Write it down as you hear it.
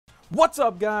What's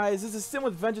up, guys? This is Sim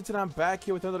with Vengeance, and I'm back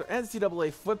here with another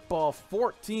NCAA Football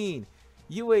 14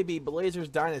 UAB Blazers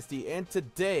Dynasty. And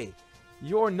today,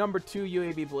 your number 2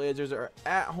 UAB Blazers are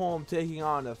at home taking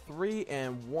on the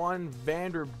 3-1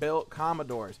 Vanderbilt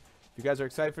Commodores. If you guys are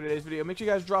excited for today's video, make sure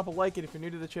you guys drop a like, and if you're new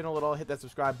to the channel at all, hit that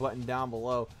subscribe button down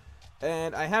below.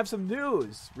 And I have some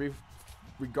news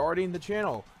regarding the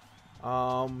channel.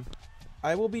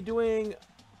 I will be doing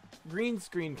green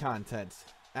screen content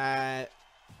at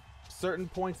certain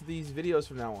points of these videos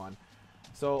from now on.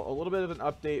 So a little bit of an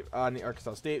update on the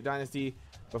Arkansas State Dynasty.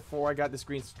 Before I got the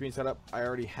green screen set up, I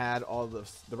already had all the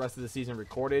rest of the season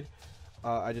recorded.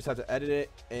 I just had to edit it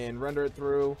and render it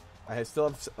through. I still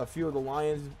have a few of the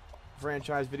Lions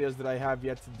franchise videos that I have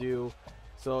yet to do.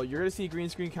 So you're going to see green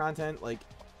screen content like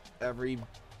every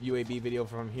UAB video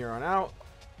from here on out.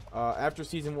 After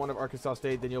season 1 of Arkansas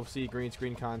State, then you'll see green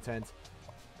screen content.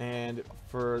 And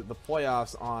for the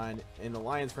playoffs in the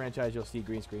Lions franchise, you'll see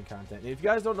green screen content. And if you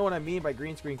guys don't know what I mean by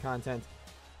green screen content,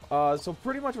 so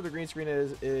pretty much what the green screen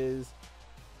is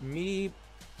me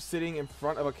sitting in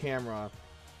front of a camera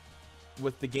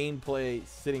with the gameplay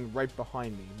sitting right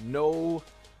behind me. No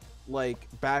like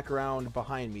background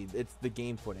behind me. It's the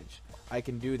game footage. I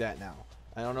can do that now.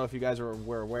 I don't know if you guys were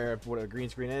aware of what a green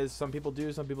screen is. Some people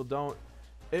do, some people don't.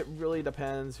 It really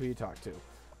depends who you talk to.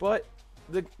 But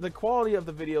the quality of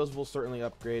the videos will certainly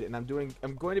upgrade, and I'm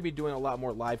going to be doing a lot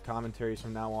more live commentaries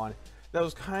from now on. That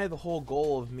was kind of the whole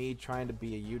goal of me trying to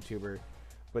be a YouTuber,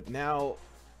 but now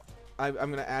I'm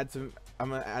gonna add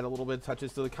a little bit of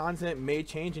touches, so the content may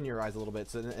change in your eyes a little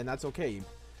bit, and that's okay.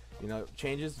 You know,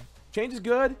 change is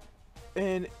good,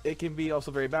 and it can be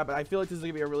also very bad, but I feel like this is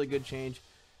gonna be a really good change.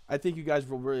 I think you guys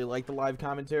will really like the live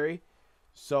commentary,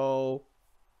 so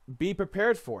be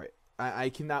prepared for it. I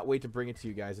cannot wait to bring it to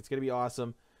you guys. It's going to be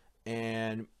awesome,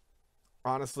 and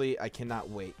honestly, I cannot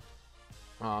wait.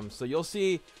 So you'll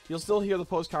still hear the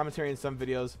post commentary in some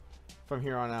videos from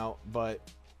here on out, but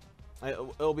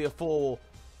it'll be a full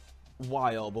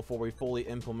while before we fully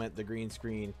implement the green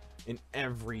screen in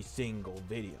every single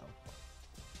video.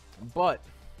 But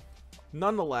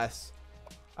nonetheless,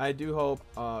 I do hope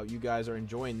you guys are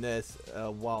enjoying this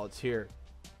while it's here.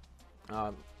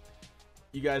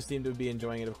 You guys seem to be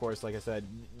enjoying it, of course. Like I said,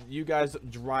 you guys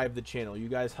drive the channel. You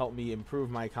guys help me improve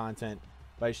my content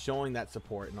by showing that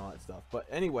support and all that stuff. But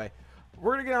anyway,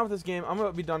 we're going to get on with this game. I'm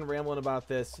going to be done rambling about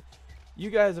this. You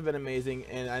guys have been amazing,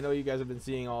 and I know you guys have been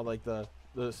seeing all like the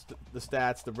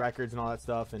stats, the records, and all that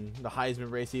stuff, and the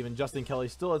Heisman race even. Justin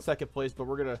Kelly's still in second place, but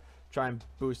we're going to try and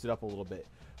boost it up a little bit.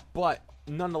 But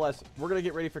nonetheless, we're going to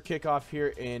get ready for kickoff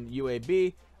here in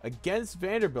UAB against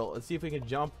Vanderbilt. Let's see if we can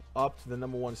jump up to the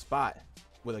 #1 spot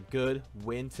with a good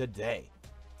win today.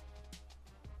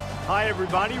 Hi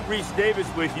everybody, Reese Davis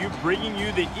with you, bringing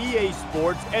you the EA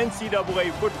Sports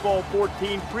NCAA Football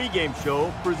 14 pregame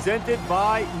show presented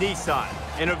by Nissan.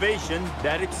 Innovation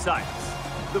that excites.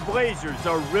 The Blazers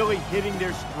are really hitting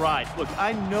their stride. Look,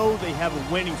 I know they have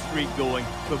a winning streak going,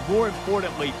 but more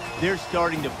importantly, they're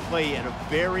starting to play at a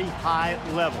very high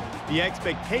level. The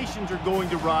expectations are going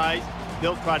to rise.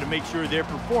 They'll try to make sure their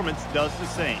performance does the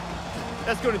same.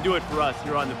 That's going to do it for us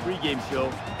here on the pregame show.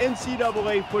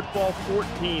 NCAA Football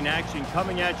 14 action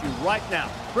coming at you right now.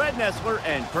 Fred Nessler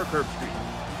and Kirk Herbstreit.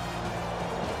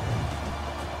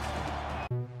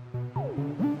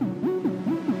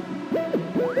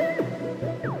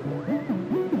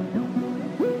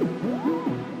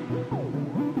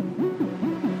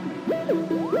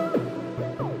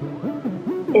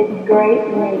 It's great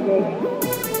music.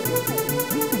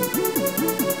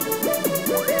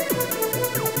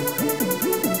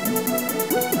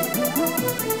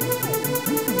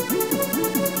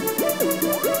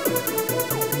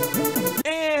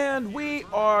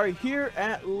 Are here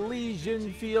at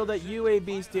Legion Field at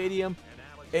UAB Stadium,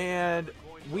 and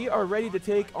we are ready to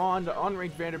take on the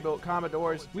unranked Vanderbilt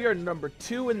Commodores. We are number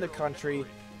 2 in the country,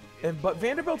 but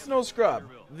Vanderbilt's no scrub.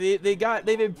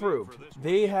 They've improved.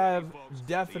 They have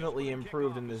definitely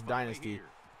improved in this dynasty,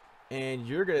 and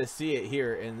you're gonna see it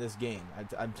here in this game.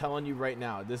 I'm telling you right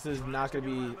now, this is not gonna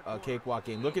be a cakewalk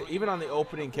game. Look at even on the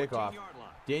opening kickoff,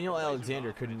 Daniel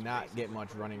Alexander could not get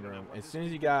much running room. As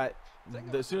soon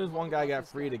as one guy got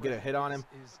free to get a hit on him,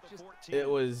 it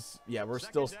was, yeah, we're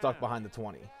still stuck behind the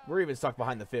 20. We're even stuck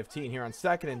behind the 15 here on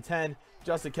 2nd and 10.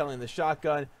 Justin Kelly in the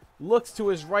shotgun, looks to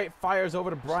his right, fires over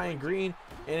to Brian Green,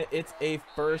 and it's a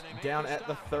first down at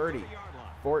the 30.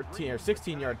 14 or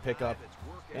 16-yard pickup.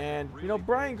 And you know,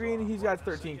 Brian Green, he's got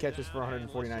 13 catches for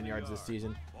 149 yards this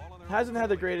season. Hasn't had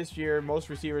the greatest year. Most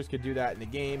receivers could do that in a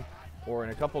game or in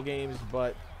a couple games,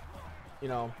 but you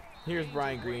know, here's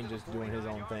Brian Green just doing his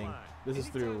own thing. This is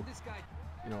through,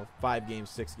 know, 5 games,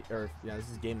 6, or yeah, this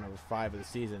is game number 5 of the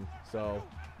season. So,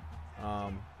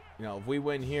 you know, if we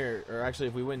win here, or actually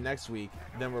if we win next week,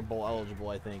 then we're bowl eligible,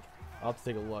 I think. I'll have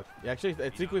to take a look. Yeah, actually, I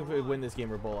think if we win this game,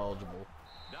 we're bowl eligible.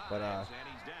 But, I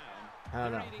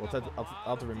don't know. I'll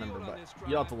have to remember, but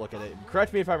you'll have to look at it.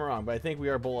 Correct me if I'm wrong, but I think we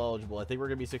are bowl eligible. I think we're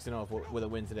going to be 6-0 with a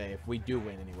win today, if we do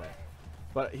win anyway.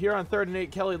 But here on 3rd and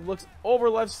 8, Kelly looks over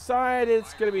left side.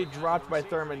 It's going to be dropped by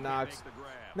Thurman Knox.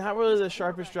 Not really the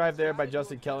sharpest drive there by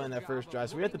Justin Kelly in that first drive.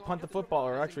 So we have to punt the football,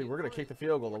 or actually we're going to kick the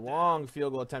field goal. A long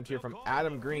field goal attempt here from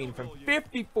Adam Green from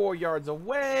 54 yards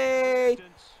away.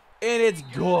 And it's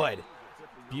good.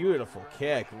 Beautiful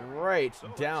kick right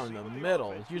down the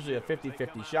middle. It's usually a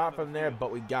 50-50 shot from there,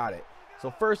 but we got it.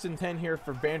 So 1st and 10 here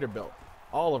for Vanderbilt.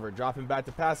 Oliver dropping back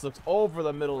to pass, looks over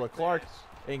the middle of Clark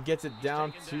and gets it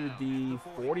down to the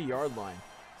 40-yard line.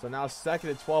 So now 2nd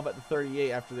and 12 at the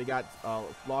 38 after they got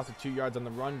lost of 2 yards on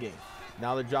the run game.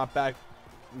 Now they drop back,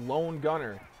 lone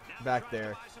gunner back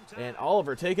there. And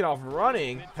Oliver taking off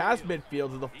running past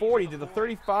midfield to the 40, to the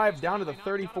 35, down to the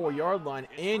 34-yard line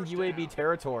in UAB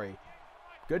territory.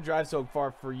 Good drive so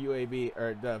far for UAB,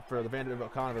 or for the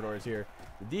Vanderbilt Commodores here.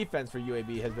 The defense for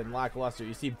UAB has been lackluster.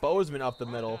 You see Bozeman up the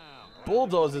middle,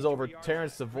 bulldozes over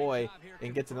Terrence Savoy,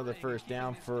 and gets another 1st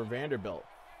down for Vanderbilt.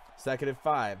 2nd and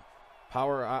 5.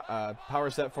 Power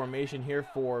set formation here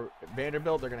for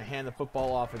Vanderbilt. They're going to hand the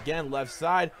football off again. Left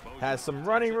side has some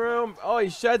running room. Oh, he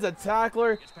sheds a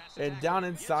tackler and down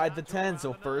inside the 10.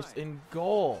 So 1st and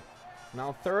goal.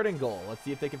 Now 3rd and goal. Let's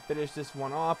see if they can finish this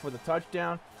one off with a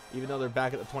touchdown, even though they're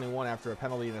back at the 21 after a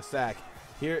penalty and a sack.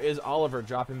 Here is Oliver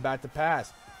dropping back to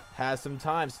pass. Has some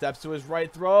time. Steps to his right.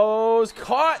 Throws.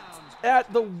 Caught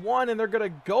at the 1, and they're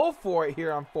going to go for it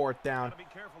here on 4th down.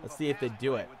 Let's see if they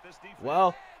do it.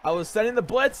 Well, I was sending the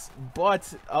blitz,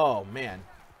 but oh man,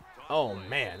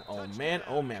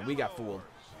 we got fooled.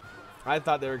 I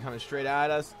thought they were coming straight at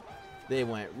us. They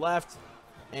went left,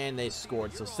 and they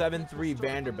scored. So 7-3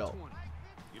 Vanderbilt.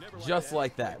 Just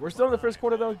like that. We're still in the 1st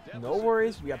quarter, though. No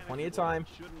worries. We got plenty of time.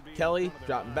 Kelly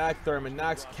dropping back. Thurman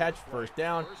Knox catch, 1st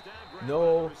down.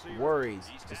 No worries.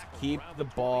 Just keep the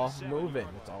ball moving.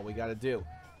 That's all we got to do.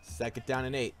 2nd down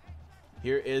and 8.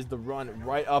 Here is the run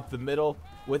right up the middle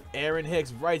with Aaron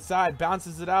Hicks. Right side,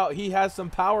 bounces it out. He has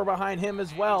some power behind him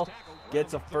as well.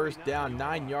 Gets a 1st down,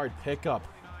 9-yard pickup.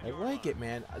 I like it,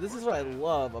 man. This is what I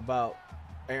love about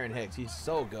Aaron Hicks. He's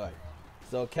so good.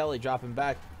 So Kelly dropping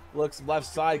back. Looks left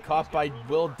side, caught by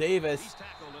Will Davis.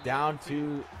 Down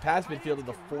to past midfield to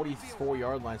the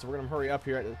 44-yard line. So we're going to hurry up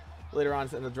here later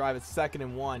on in the drive. It's 2nd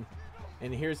and 1.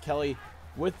 And here's Kelly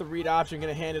with the read option,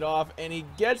 going to hand it off, and he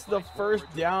gets the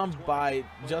 1st down by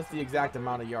just the exact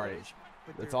amount of yardage.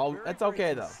 That's all. That's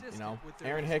okay though. You know,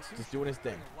 Aaron Hicks just doing his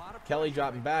thing. Kelly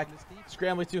dropping back,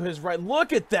 scrambling to his right.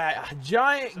 Look at that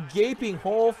giant gaping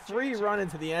hole, free run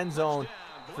into the end zone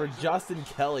for Justin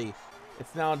Kelly.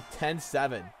 It's now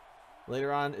 10-7.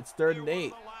 Later on, it's 3rd and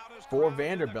 8 for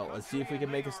Vanderbilt. Let's see if we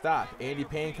can make a stop. Andy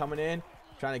Payne coming in,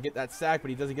 trying to get that sack, but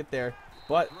he doesn't get there.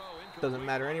 But doesn't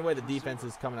matter anyway. The defense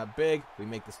is coming up big. We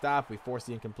make the stop. We force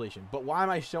the incompletion. But why am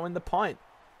I showing the punt?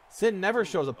 Sid never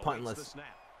shows a punt unless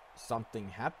something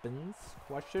happens,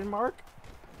 question mark.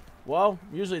 Well,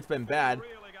 usually it's been bad.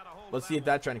 Let's see if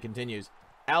that trend continues.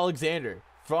 Alexander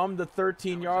from the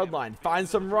 13-yard line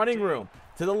finds some running room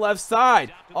to the left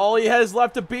side. All he has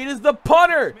left to beat is the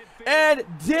punter, and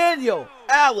Daniel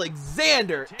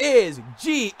Alexander is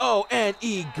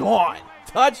G-O-N-E gone.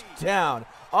 Touchdown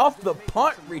off the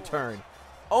punt return.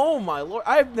 Oh my lord,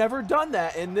 I've never done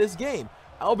that in this game.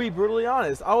 I'll be brutally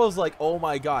honest. I was like, oh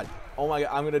my god,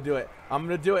 I'm gonna do it. I'm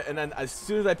gonna do it. And then as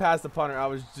soon as I passed the punter, I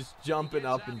was just jumping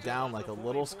up and down like a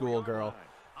little schoolgirl.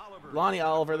 Lonnie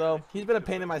Oliver, though, he's been a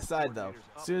pain in my side, though.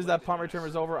 As soon as that punt return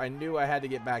was over, I knew I had to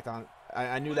get back on.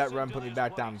 I knew that run put me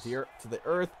back down to the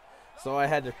earth, so I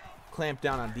had to clamp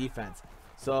down on defense.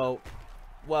 So,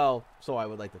 well, so I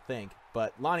would like to think.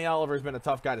 But Lonnie Oliver's been a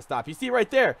tough guy to stop. You see right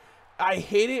there, I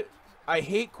hate it. I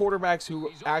hate quarterbacks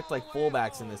who act like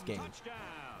fullbacks in this game.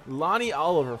 Lonnie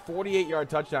Oliver, 48-yard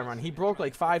touchdown run. He broke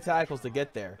like 5 tackles to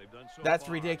get there. That's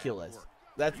ridiculous.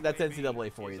 That's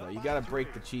NCAA for you, though. You got to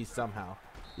break the cheese somehow.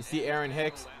 You see Aaron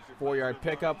Hicks, 4-yard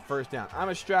pickup, 1st down. I'm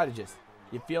a strategist.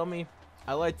 You feel me?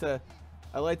 I like to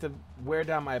wear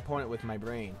down my opponent with my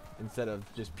brain instead of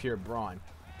just pure brawn,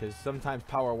 because sometimes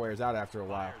power wears out after a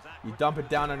while. You dump it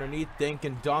down underneath, dink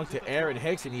and dunk to Aaron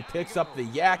Hicks, and he picks up the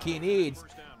yak he needs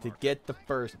to get the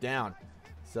 1st down.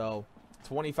 So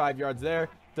 25 yards there,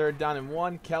 3rd down and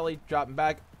 1. Kelly dropping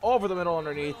back over the middle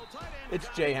underneath. It's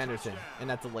Jay Henderson, and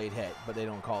that's a late hit, but they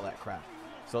don't call that crap.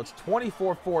 So it's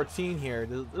 24-14 here.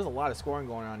 There's a lot of scoring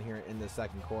going on here in the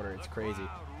 2nd quarter. It's crazy.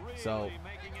 So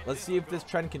let's see if this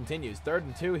trend continues. 3rd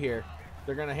and 2 here.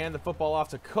 They're going to hand the football off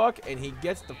to Cook, and he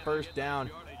gets the first down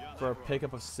for a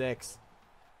pickup of 6.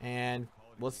 And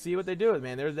let's see what they do.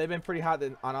 Man, they've been pretty hot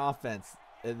on offense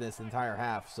in this entire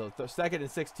half. So 2nd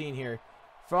and 16 here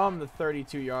from the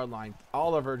 32-yard line.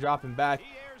 Oliver dropping back.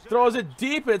 Throws it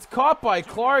deep. It's caught by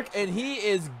Clark, and he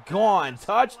is gone.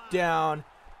 Touchdown,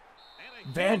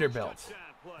 Vanderbilt.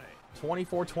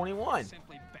 24-21.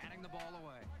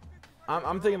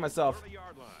 I'm thinking to myself,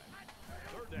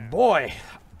 boy,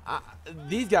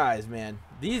 these guys, man,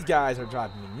 these guys are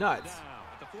driving me nuts.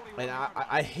 And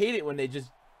I hate it when they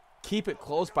just keep it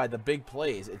close by the big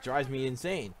plays. It drives me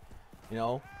insane. You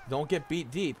know, don't get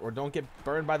beat deep or don't get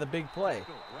burned by the big play.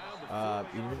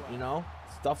 You know,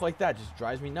 stuff like that just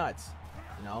drives me nuts.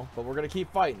 You know, but we're going to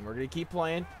keep fighting. We're going to keep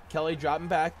playing. Kelly dropping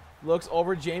back. Looks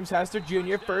over James Hester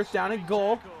Jr. First down and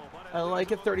goal. I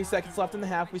like it. 30 seconds left in the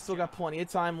half. We still got plenty of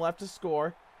time left to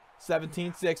score.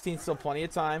 17-16. Still plenty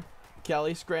of time.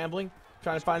 Kelly scrambling.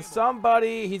 Trying to find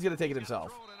somebody. He's going to take it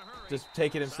himself. Just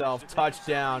take it himself.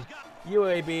 Touchdown.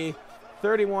 UAB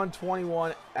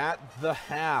 31-21 at the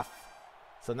half.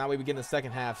 So now we begin the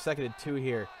second half. 2nd and 2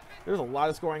 here. There's a lot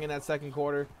of scoring in that second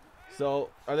quarter. So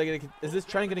are they going to? Is this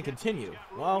trend going to continue?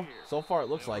 Well, so far it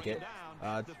looks like it.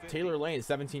 Taylor Lane,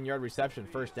 17-yard reception,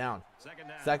 first down.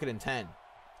 2nd and 10.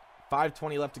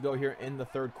 5:20 left to go here in the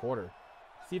 3rd quarter.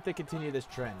 See if they continue this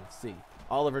trend. Let's see.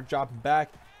 Oliver dropping back.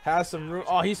 Has some room.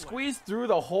 Oh, he squeezed through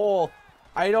the hole.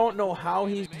 I don't know how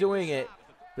he's doing it,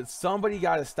 but somebody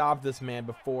got to stop this man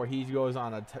before he goes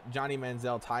on a Johnny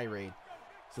Manziel tirade.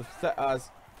 So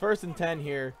 1st and 10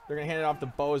 here. They're going to hand it off to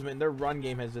Bozeman. Their run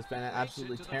game has just been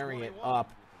absolutely tearing it up.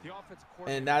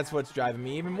 And that's what's driving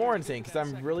me even more insane because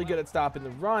I'm really good at stopping the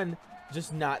run,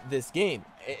 just not this game.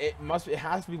 It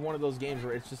has to be one of those games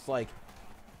where it's just like,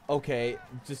 okay,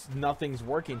 just nothing's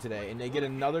working today. And they get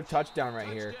another touchdown right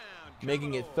here,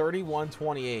 making it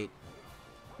 31-28.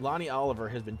 Lonnie Oliver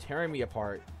has been tearing me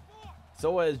apart.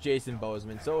 So has Jason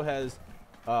Bozeman. So has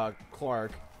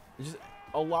Clark. Just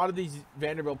a lot of these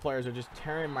Vanderbilt players are just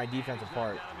tearing my defense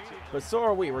apart. But so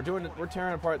are we. We're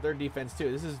tearing apart their defense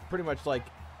too. This is pretty much like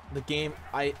the game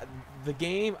I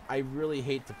really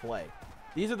hate to play.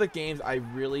 These are the games I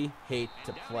really hate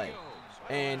to play.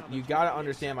 And you got to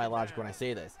understand my logic when I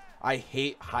say this. I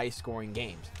hate high-scoring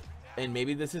games. And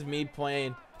maybe this is me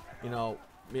playing, you know,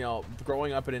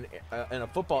 growing up in a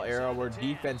football era where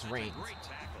defense reigns.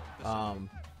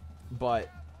 But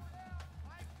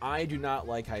I do not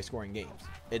like high-scoring games.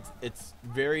 It's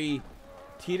very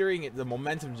teetering. The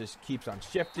momentum just keeps on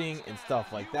shifting and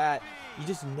stuff like that. You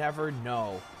just never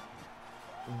know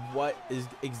what is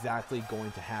exactly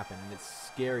going to happen, and it's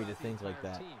scary to think like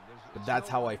that. But that's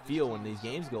how I feel when these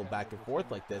games go back and forth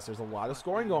like this. There's a lot of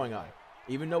scoring going on,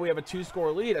 even though we have a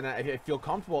 2-score lead, and I feel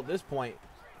comfortable at this point.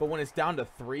 But when it's down to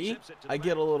 3, I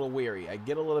get a little weary. I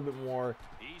get a little bit more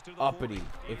uppity,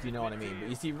 if you know what I mean. But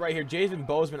you see right here, Jason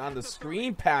Bozeman on the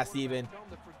screen pass even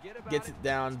gets it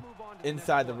down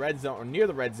inside the red zone, or near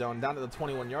the red zone, down to the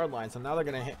 21-yard line. So now they're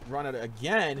going to run it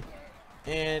again.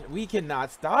 And we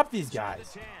cannot stop these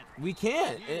guys. We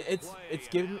can't.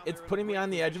 It's putting me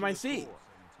on the edge of my seat.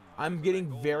 I'm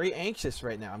getting very anxious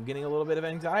right now. I'm getting a little bit of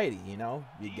anxiety, you know.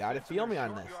 You got to feel me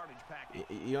on this.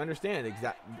 You understand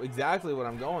exactly what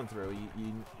I'm going through.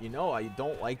 You know I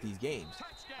don't like these games.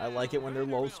 I like it when they're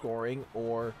low scoring,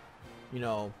 or you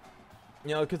know,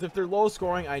 because if they're low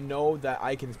scoring, I know that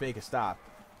I can make a stop.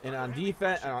 And on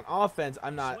defense and on offense,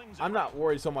 I'm not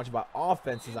worried so much about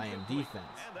offense as I am defense.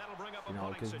 You know,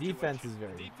 because defense is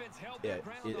very,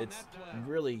 it's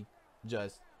really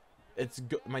just, it's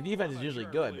good. My defense is usually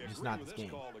good, but just not this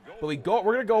game. But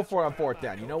we're gonna go for it on 4th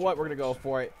down. You know what? We're gonna go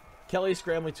for it. Kelly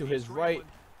scrambling to his right,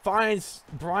 finds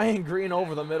Brian Green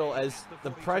over the middle as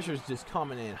the pressure's just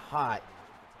coming in hot,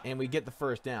 and we get the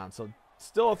first down. So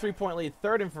still a 3-point lead,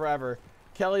 3rd and forever.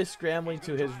 Kelly scrambling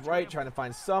to his right, trying to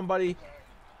find somebody.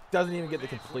 Doesn't even get the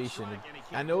completion.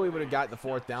 I know we would have got the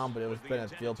 4th down, but it was been a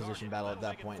field position battle at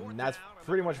that point, and that's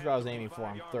pretty much what I was aiming for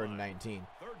on 3rd and 19,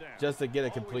 just to get a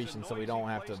completion so we don't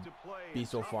have to be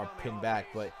so far pinned back.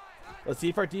 But let's see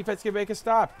if our defense can make a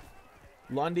stop.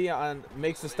 Lundy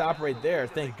makes the stop right there,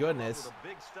 thank goodness.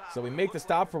 So we make the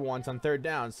stop for once on 3rd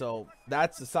down, so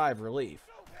that's a sigh of relief.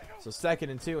 So 2nd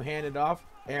and 2, handed off.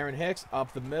 Aaron Hicks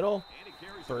up the middle,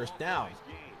 first down.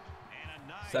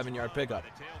 7-yard pickup.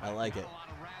 I like it.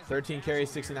 13 carries,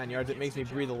 69 yards. It makes me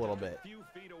breathe a little bit.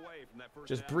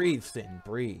 Just breathe, Sin.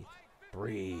 Breathe.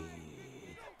 Breathe.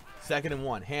 2nd and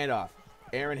 1. Handoff.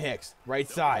 Aaron Hicks. Right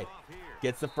side.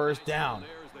 Gets the first down.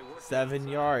 7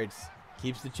 yards.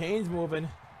 Keeps the chains moving.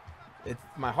 It's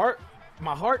my heart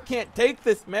My heart can't take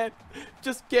this, man.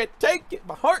 Just can't take it.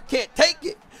 My heart can't take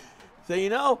it. So, you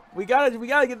know, we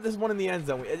gotta get this one in the end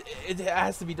zone. It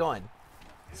has to be done.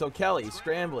 So Kelly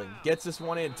scrambling, gets this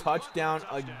one in, touchdown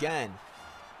again.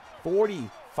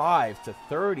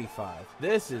 45-35.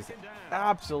 This is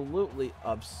absolutely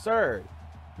absurd.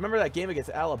 Remember that game against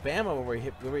Alabama where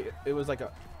it was like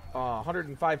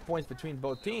 105 points between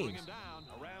both teams.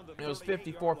 It was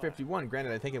 54-51.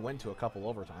 Granted, I think it went to a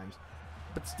couple overtimes.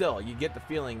 But still, you get the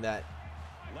feeling that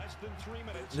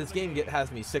this game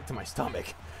has me sick to my stomach.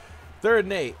 3rd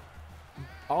and 8.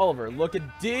 Oliver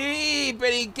looking deep,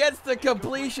 and he gets the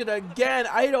completion again.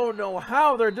 I don't know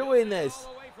how they're doing this.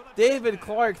 David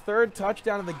Clark, 3rd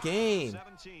touchdown of the game.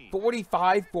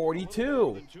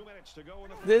 45-42.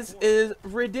 This is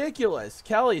ridiculous.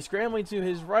 Kelly scrambling to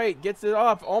his right, gets it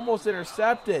up, almost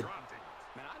intercepted.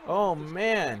 Oh,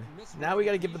 man. Now we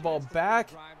got to give the ball back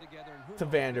to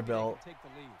Vanderbilt.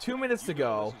 2 minutes to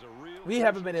go. We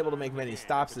haven't been able to make many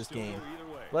stops this game.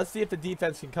 Let's see if the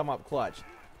defense can come up clutch.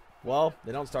 Well,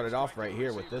 they don't start it off right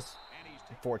here with this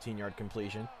 14-yard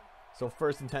completion. So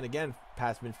 1st and 10 again,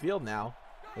 past midfield now.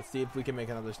 Let's see if we can make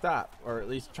another stop, or at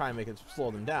least try and make it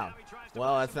slow them down.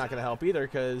 Well, that's not going to help either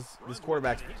because this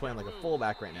quarterback's playing like a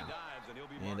fullback right now.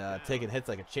 And taking hits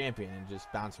like a champion and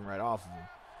just bouncing right off of him.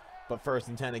 But 1st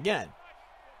and 10 again.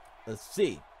 Let's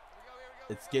see.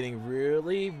 It's getting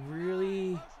really,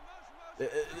 really...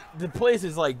 the place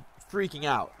is like freaking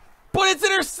out. But it's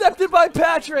intercepted by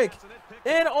Patrick.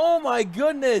 And oh my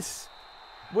goodness.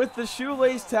 With the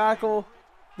shoelace tackle,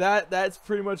 that's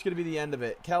pretty much going to be the end of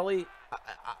it. Kelly,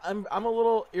 I'm a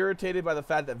little irritated by the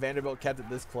fact that Vanderbilt kept it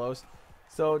this close.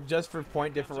 So just for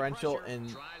point differential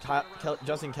and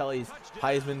Justin Kelly's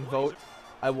Heisman vote,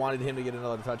 I wanted him to get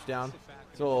another touchdown.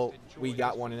 So we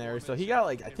got one in there. So he got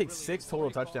like, I think 6 total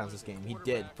touchdowns this game. He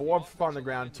did. 4 on the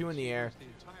ground, 2 in the air.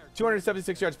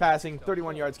 276 yards passing,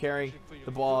 31 yards carrying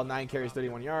the ball, 9 carries,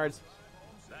 31 yards.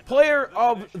 Player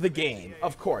of the game,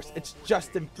 of course, it's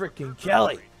Justin freaking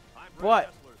Kelly.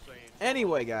 But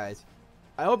anyway, guys,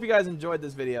 I hope you guys enjoyed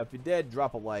this video. If you did,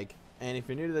 drop a like. And if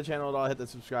you're new to the channel at all, hit the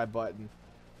subscribe button.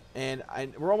 And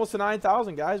we're almost to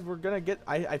 9,000, guys. We're going to get,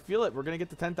 I feel it, we're going to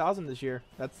get to 10,000 this year.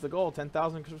 That's the goal,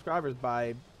 10,000 subscribers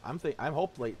by, I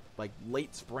hope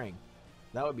late spring.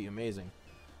 That would be amazing.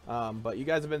 But you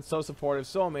guys have been so supportive,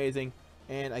 so amazing,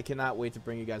 and I cannot wait to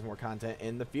bring you guys more content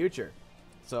in the future.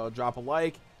 So drop a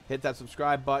like, hit that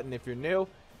subscribe button if you're new,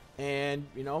 and,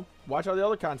 you know, watch all the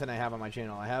other content I have on my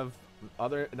channel. I have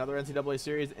another NCAA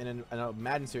series and a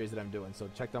Madden series that I'm doing, so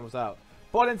check those out.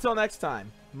 But until next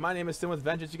time, my name is Sin with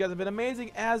Vengeance. You guys have been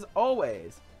amazing as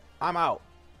always. I'm out.